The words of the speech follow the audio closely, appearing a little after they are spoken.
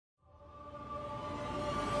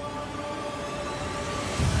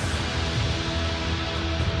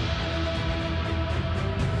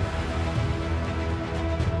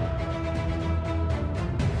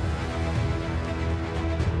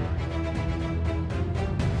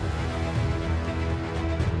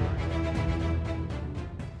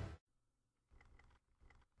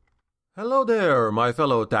Hello there, my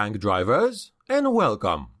fellow tank drivers, and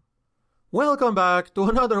welcome. Welcome back to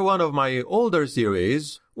another one of my older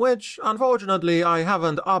series, which unfortunately I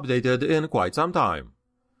haven't updated in quite some time.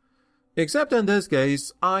 Except in this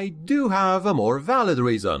case, I do have a more valid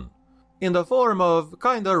reason, in the form of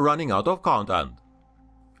kinda running out of content.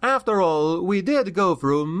 After all, we did go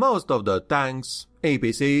through most of the tanks,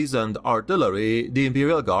 APCs, and artillery the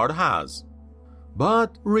Imperial Guard has.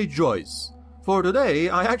 But rejoice! For today,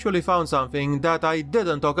 I actually found something that I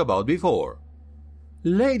didn't talk about before.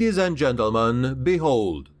 Ladies and gentlemen,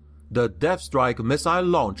 behold, the Deathstrike Missile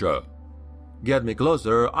Launcher. Get me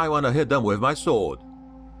closer, I wanna hit them with my sword.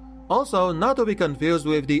 Also, not to be confused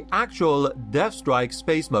with the actual Deathstrike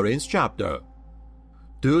Space Marines chapter.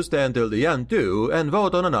 Do stay until the end too and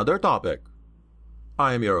vote on another topic.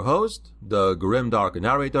 I am your host, the Grimdark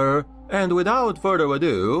Narrator, and without further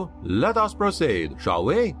ado, let us proceed, shall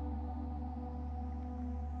we?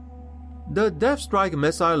 The Deathstrike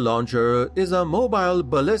Missile Launcher is a mobile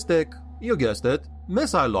ballistic, you guessed it,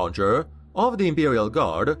 missile launcher of the Imperial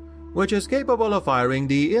Guard, which is capable of firing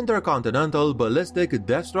the intercontinental ballistic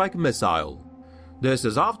Deathstrike missile. This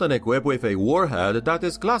is often equipped with a warhead that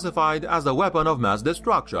is classified as a weapon of mass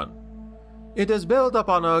destruction. It is built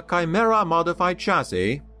upon a Chimera-modified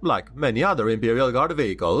chassis, like many other Imperial Guard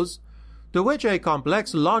vehicles, to which a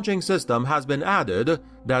complex launching system has been added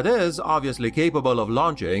that is obviously capable of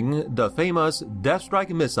launching the famous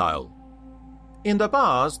Deathstrike missile. In the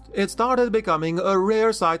past, it started becoming a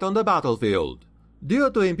rare sight on the battlefield, due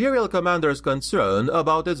to Imperial commanders' concern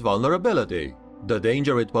about its vulnerability, the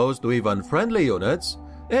danger it posed to even friendly units,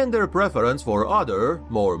 and their preference for other,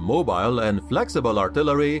 more mobile and flexible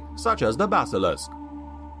artillery such as the Basilisk.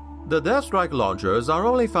 The Deathstrike launchers are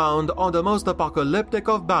only found on the most apocalyptic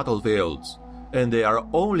of battlefields, and they are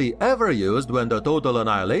only ever used when the total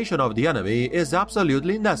annihilation of the enemy is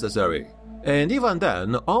absolutely necessary, and even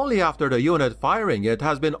then only after the unit firing it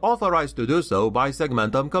has been authorized to do so by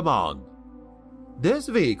Segmentum Command. This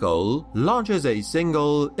vehicle launches a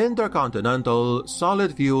single intercontinental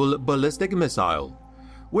solid-fuel ballistic missile,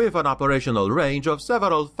 with an operational range of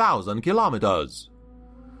several thousand kilometers.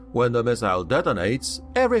 When the missile detonates,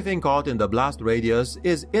 everything caught in the blast radius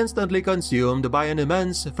is instantly consumed by an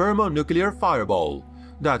immense thermonuclear fireball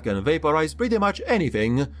that can vaporize pretty much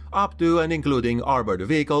anything up to and including armored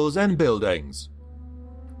vehicles and buildings.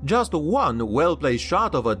 Just one well-placed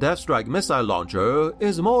shot of a Deathstrike missile launcher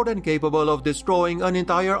is more than capable of destroying an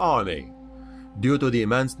entire army. Due to the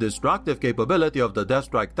immense destructive capability of the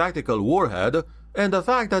Deathstrike tactical warhead, and the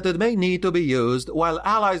fact that it may need to be used while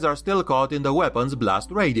allies are still caught in the weapon's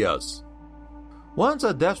blast radius. Once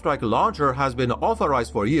a Deathstrike launcher has been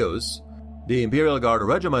authorized for use, the Imperial Guard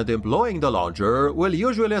regiment employing the launcher will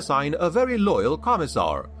usually assign a very loyal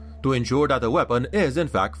commissar to ensure that the weapon is in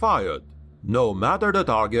fact fired, no matter the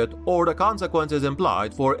target or the consequences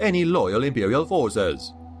implied for any loyal Imperial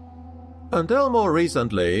forces. Until more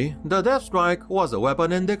recently, the Deathstrike was a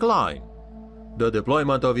weapon in decline. The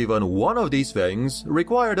deployment of even one of these things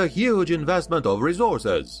required a huge investment of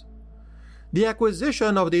resources. The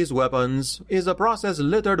acquisition of these weapons is a process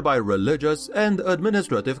littered by religious and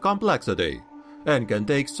administrative complexity, and can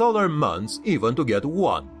take solar months even to get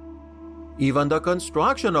one. Even the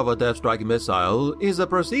construction of a Deathstrike missile is a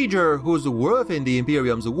procedure whose worth in the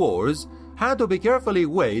Imperium's wars had to be carefully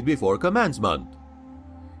weighed before commencement.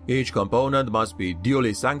 Each component must be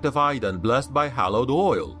duly sanctified and blessed by hallowed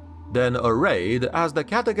oil, then arrayed as the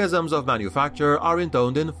catechisms of manufacture are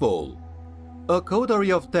intoned in full. A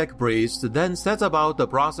coterie of tech priests then sets about the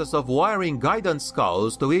process of wiring guidance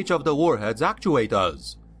skulls to each of the warhead's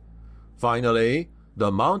actuators. Finally,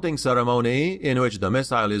 the mounting ceremony, in which the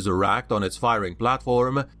missile is racked on its firing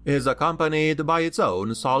platform, is accompanied by its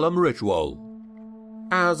own solemn ritual.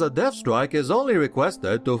 As a Deathstrike is only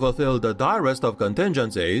requested to fulfill the direst of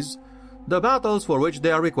contingencies, the battles for which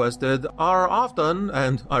they are requested are often,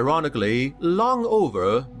 and ironically, long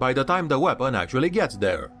over by the time the weapon actually gets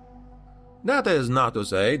there. That is not to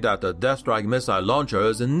say that the Deathstrike missile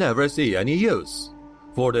launchers never see any use,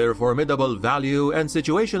 for their formidable value and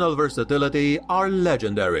situational versatility are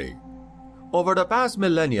legendary. Over the past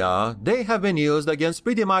millennia, they have been used against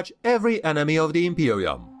pretty much every enemy of the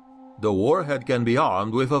Imperium. The warhead can be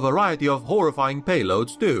armed with a variety of horrifying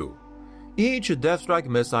payloads too, each Deathstrike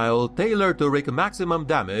missile tailored to wreak maximum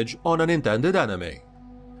damage on an intended enemy.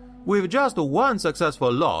 With just one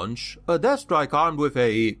successful launch, a Deathstrike armed with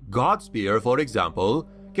a God Spear, for example,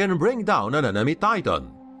 can bring down an enemy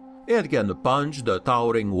Titan. It can punch the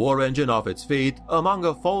towering war engine off its feet among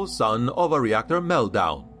a full sun of a reactor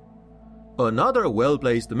meltdown. Another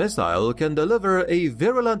well-placed missile can deliver a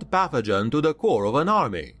virulent pathogen to the core of an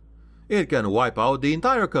army. It can wipe out the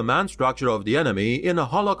entire command structure of the enemy in a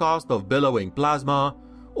holocaust of billowing plasma,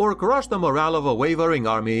 or crush the morale of a wavering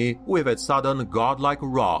army with its sudden godlike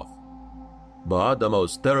wrath. But the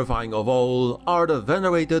most terrifying of all are the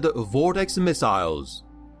venerated Vortex Missiles.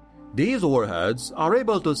 These warheads are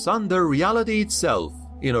able to sunder reality itself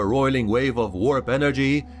in a roiling wave of warp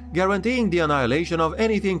energy, guaranteeing the annihilation of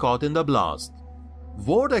anything caught in the blast.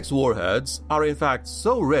 Vortex warheads are in fact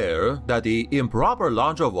so rare that the improper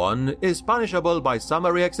launch of one is punishable by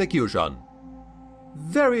summary execution.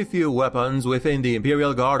 Very few weapons within the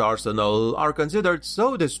Imperial Guard arsenal are considered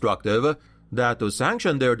so destructive that to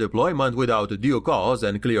sanction their deployment without due cause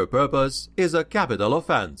and clear purpose is a capital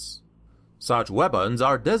offense. Such weapons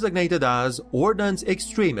are designated as Ordnance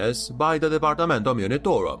Extremis by the Departamento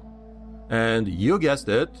Munitorum. And you guessed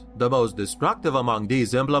it, the most destructive among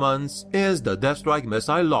these implements is the Deathstrike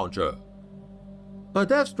Missile Launcher. A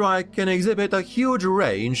Deathstrike can exhibit a huge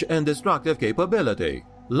range and destructive capability,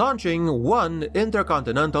 launching one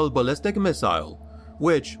intercontinental ballistic missile,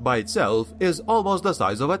 which by itself is almost the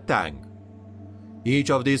size of a tank. Each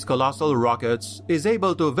of these colossal rockets is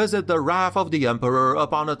able to visit the wrath of the Emperor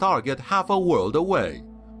upon a target half a world away,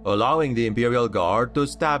 allowing the Imperial Guard to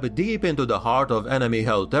stab deep into the heart of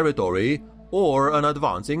enemy-held territory or an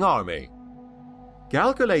advancing army.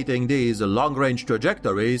 Calculating these long-range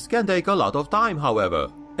trajectories can take a lot of time, however,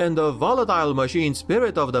 and the volatile machine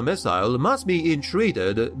spirit of the missile must be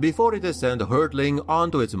entreated before it is sent hurtling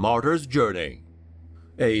onto its martyr's journey.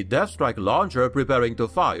 A Deathstrike launcher preparing to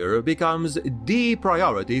fire becomes the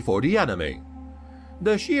priority for the enemy.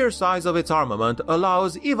 The sheer size of its armament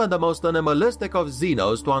allows even the most animalistic of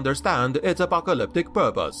Xenos to understand its apocalyptic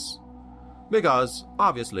purpose. Because,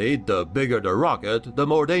 obviously, the bigger the rocket, the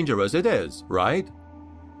more dangerous it is, right?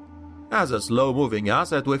 As a slow-moving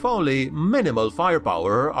asset with only minimal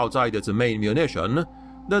firepower outside its main munition,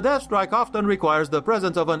 the Deathstrike often requires the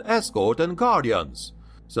presence of an escort and guardians,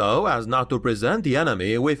 so as not to present the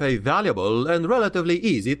enemy with a valuable and relatively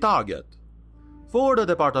easy target. For the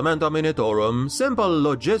Departamento Munitorum, simple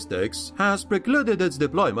logistics has precluded its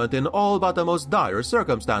deployment in all but the most dire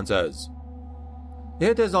circumstances.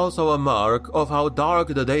 It is also a mark of how dark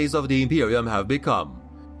the days of the Imperium have become,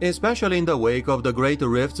 especially in the wake of the Great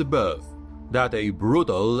Rift's birth, that a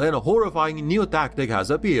brutal and horrifying new tactic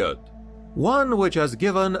has appeared, one which has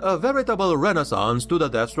given a veritable renaissance to the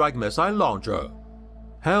Deathstrike Missile Launcher.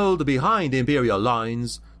 Held behind Imperial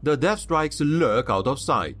lines, the Deathstrikes lurk out of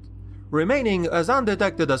sight, remaining as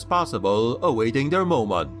undetected as possible, awaiting their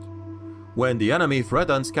moment. When the enemy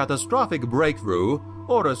threatens catastrophic breakthrough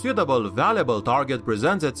or a suitable valuable target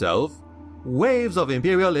presents itself, waves of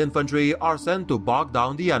Imperial infantry are sent to bog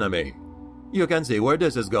down the enemy. You can see where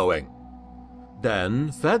this is going.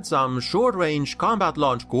 Then, fed some short-range combat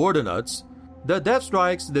launch coordinates, the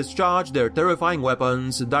Deathstrikes discharge their terrifying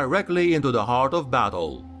weapons directly into the heart of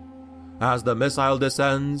battle. As the missile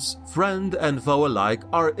descends, friend and foe alike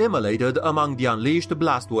are immolated among the unleashed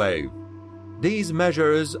blast wave. These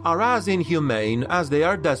measures are as inhumane as they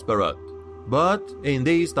are desperate, but in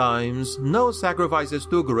these times, no sacrifice is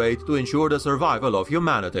too great to ensure the survival of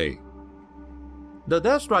humanity. The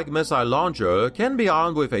Deathstrike Missile Launcher can be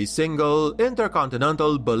armed with a single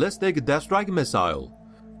intercontinental ballistic Deathstrike missile,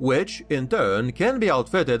 which in turn can be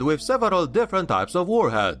outfitted with several different types of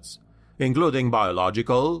warheads, including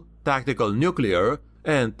biological, tactical nuclear,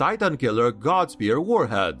 and Titan Killer Godspear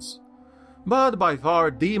warheads. But by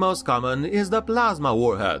far the most common is the plasma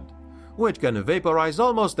warhead, which can vaporize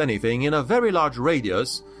almost anything in a very large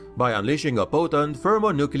radius by unleashing a potent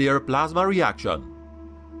thermonuclear plasma reaction.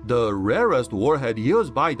 The rarest warhead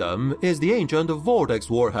used by them is the ancient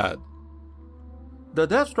Vortex warhead. The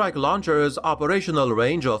Deathstrike launcher's operational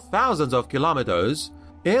range of thousands of kilometers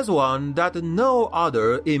is one that no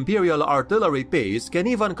other Imperial artillery piece can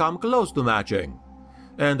even come close to matching,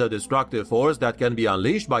 and the destructive force that can be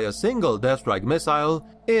unleashed by a single Deathstrike missile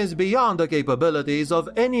is beyond the capabilities of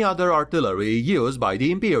any other artillery used by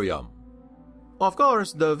the Imperium. Of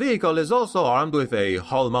course, the vehicle is also armed with a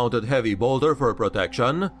hull-mounted heavy bolter for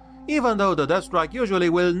protection, even though the Deathstrike usually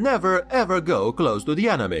will never ever go close to the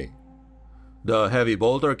enemy. The heavy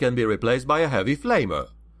bolter can be replaced by a heavy flamer.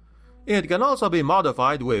 It can also be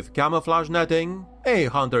modified with camouflage netting, a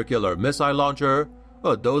hunter-killer missile launcher,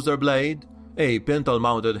 a dozer blade, a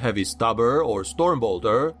pintle-mounted heavy stubber or storm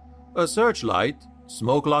bolter, a searchlight,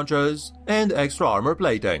 smoke launchers, and extra armor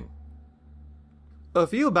plating. A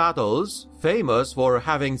few battles, famous for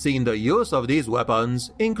having seen the use of these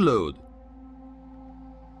weapons, include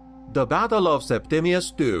the Battle of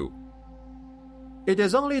Septimius II. It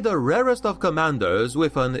is only the rarest of commanders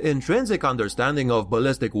with an intrinsic understanding of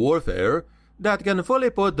ballistic warfare that can fully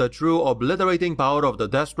put the true obliterating power of the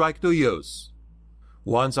Deathstrike to use.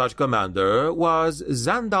 One such commander was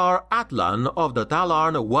Xandar Atlan of the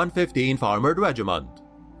Talarn 115th Armored Regiment.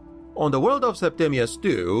 On the world of Septimius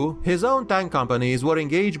II, his own tank companies were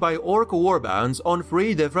engaged by Orc warbands on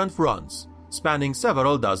 3 different fronts, spanning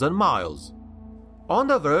several dozen miles. On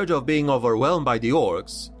the verge of being overwhelmed by the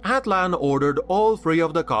Orcs, Atlan ordered all 3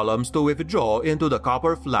 of the columns to withdraw into the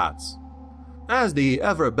Copper Flats. As the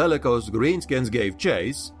ever-bellicose Greenskins gave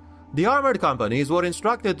chase, the armored companies were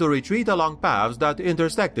instructed to retreat along paths that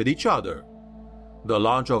intersected each other. The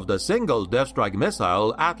launch of the single Deathstrike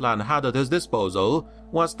missile Atlan had at his disposal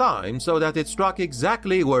was timed so that it struck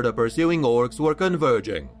exactly where the pursuing Orcs were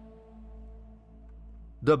converging.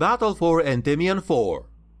 The Battle for Endymion IV.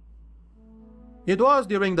 It was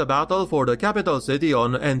during the battle for the capital city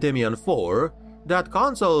on Endymion IV that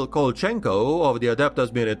Consul Kolchenko of the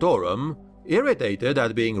Adeptus Militorum, irritated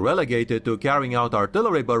at being relegated to carrying out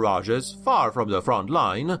artillery barrages far from the front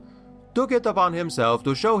line, took it upon himself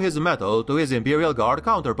to show his mettle to his Imperial Guard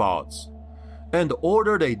counterparts, and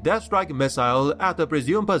ordered a Deathstrike missile at the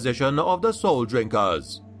presumed position of the Soul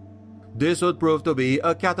Drinkers. This would prove to be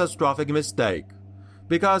a catastrophic mistake,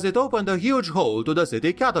 because it opened a huge hole to the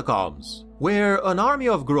city catacombs, where an army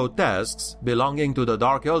of grotesques belonging to the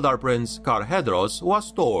Dark Eldar Prince Karhedros was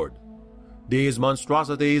stored. These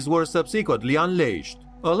monstrosities were subsequently unleashed,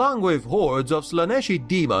 along with hordes of Slaneshi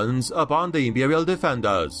demons upon the Imperial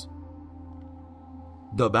defenders.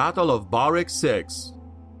 The Battle of Barik VI.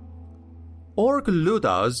 Orc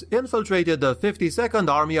Lutas infiltrated the 52nd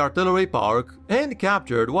Army Artillery Park and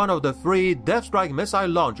captured one of the 3 Deathstrike missile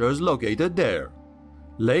launchers located there.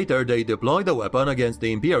 Later they deployed the weapon against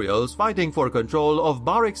the Imperials fighting for control of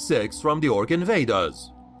Barik VI from the Orc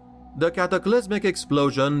invaders. The cataclysmic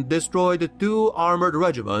explosion destroyed 2 armored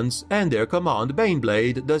regiments and their command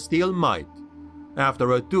Baneblade, the Steel Might.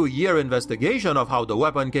 After a 2-year investigation of how the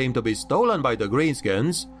weapon came to be stolen by the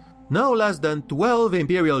Greenskins, no less than 12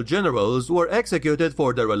 Imperial generals were executed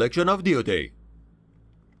for dereliction of duty.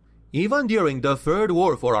 Even during the Third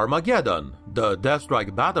War for Armageddon, the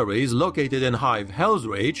Deathstrike batteries located in Hive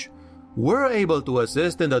Hellsreach were able to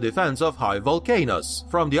assist in the defense of Hive Volcanus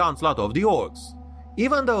from the onslaught of the Orcs,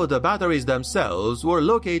 even though the batteries themselves were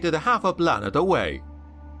located half a planet away.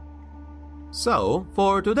 So,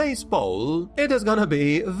 for today's poll, it is gonna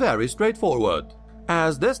be very straightforward,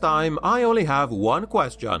 as this time I only have one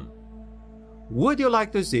question. Would you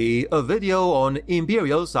like to see a video on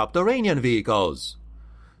Imperial subterranean vehicles?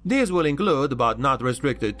 These will include, but not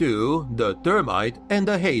restricted to, the Termite and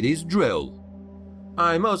the Hades Drill.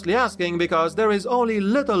 I'm mostly asking because there is only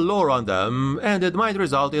little lore on them and it might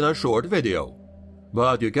result in a short video.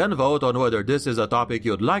 But you can vote on whether this is a topic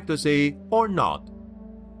you'd like to see or not.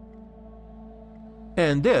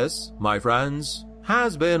 And this, my friends,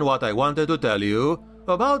 has been what I wanted to tell you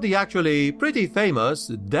about the actually pretty famous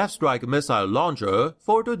Deathstrike missile launcher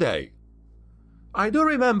for today. I do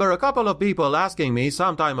remember a couple of people asking me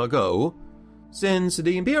some time ago, since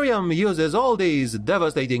the Imperium uses all these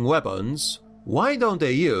devastating weapons, why don't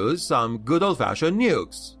they use some good old-fashioned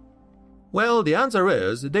nukes? Well, the answer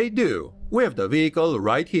is they do, with the vehicle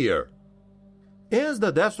right here. Is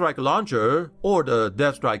the Deathstrike launcher, or the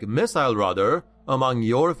Deathstrike missile rather, among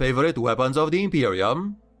your favorite weapons of the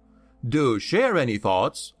Imperium? Do share any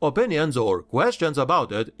thoughts, opinions, or questions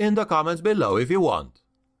about it in the comments below if you want.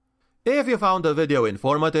 If you found the video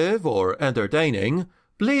informative or entertaining,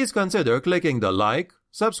 please consider clicking the like,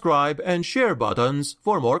 subscribe, and share buttons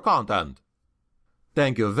for more content.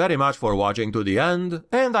 Thank you very much for watching to the end,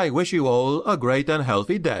 and I wish you all a great and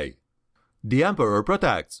healthy day. The Emperor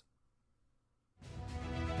protects.